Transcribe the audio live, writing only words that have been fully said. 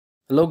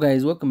Hello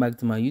guys, welcome back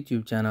to my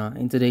YouTube channel.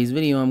 In today's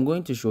video, I'm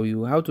going to show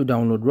you how to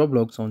download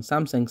Roblox on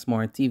Samsung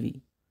Smart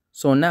TV.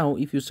 So now,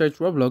 if you search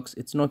Roblox,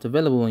 it's not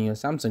available on your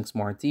Samsung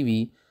Smart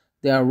TV.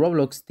 There are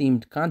Roblox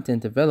themed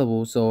content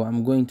available, so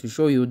I'm going to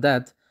show you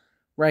that.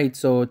 Right,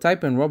 so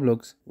type in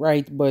Roblox,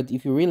 right, but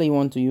if you really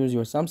want to use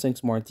your Samsung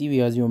Smart TV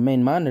as your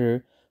main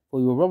monitor for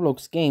your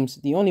Roblox games,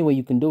 the only way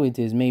you can do it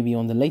is maybe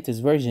on the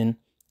latest version,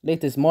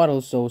 latest model,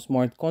 so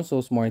Smart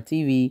Console, Smart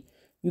TV.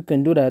 You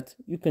can do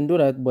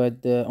that,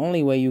 but the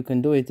only way you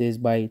can do it is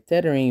by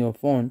tethering your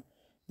phone.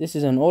 This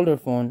is an older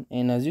phone,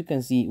 and as you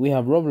can see, we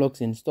have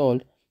Roblox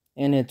installed,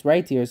 and it's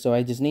right here, so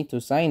I just need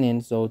to sign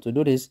in. So to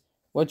do this,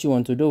 what you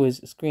want to do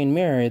is screen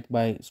mirror it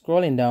by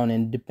scrolling down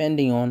and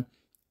depending on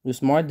your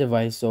smart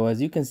device. So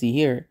as you can see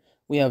here,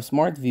 we have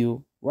Smart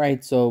View,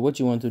 right? So what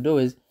you want to do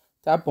is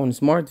tap on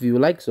Smart View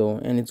like so,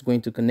 and it's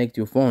going to connect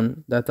your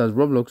phone that has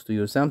Roblox to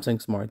your Samsung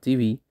Smart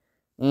TV.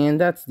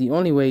 And that's the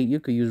only way you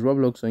could use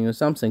Roblox on your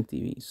Samsung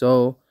TV.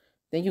 So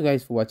thank you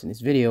guys for watching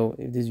this video.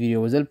 If this video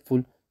was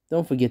helpful,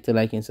 don't forget to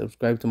like and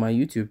subscribe to my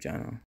YouTube channel.